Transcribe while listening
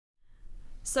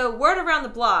So word around the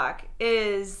block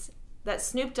is that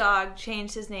Snoop Dogg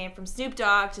changed his name from Snoop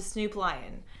Dogg to Snoop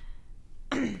Lion.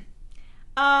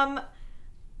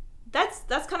 That's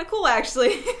kind of cool,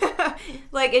 actually.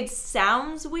 Like, it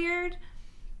sounds weird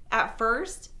at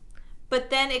first, but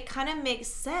then it kind of makes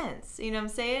sense. You know what I'm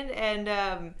saying? And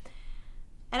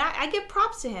I give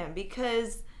props to him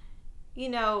because, you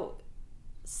know,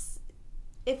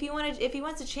 if he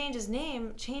wants to change his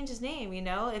name, change his name. You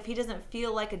know, if he doesn't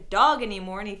feel like a dog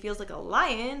anymore and he feels like a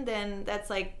lion, then that's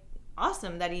like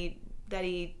awesome that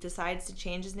he decides to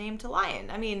change his name to Lion.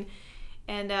 I mean,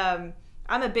 and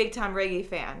I'm a big time reggae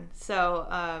fan, so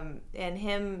and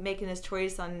him making his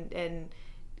choice and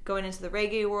going into the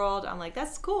reggae world, I'm like,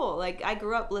 that's cool. Like, I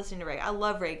grew up listening to reggae. I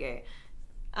love reggae.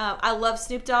 I love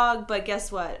Snoop Dogg, but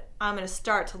guess what? I'm gonna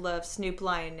start to love Snoop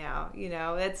Lion now. You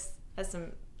know, that's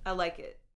some. I like it.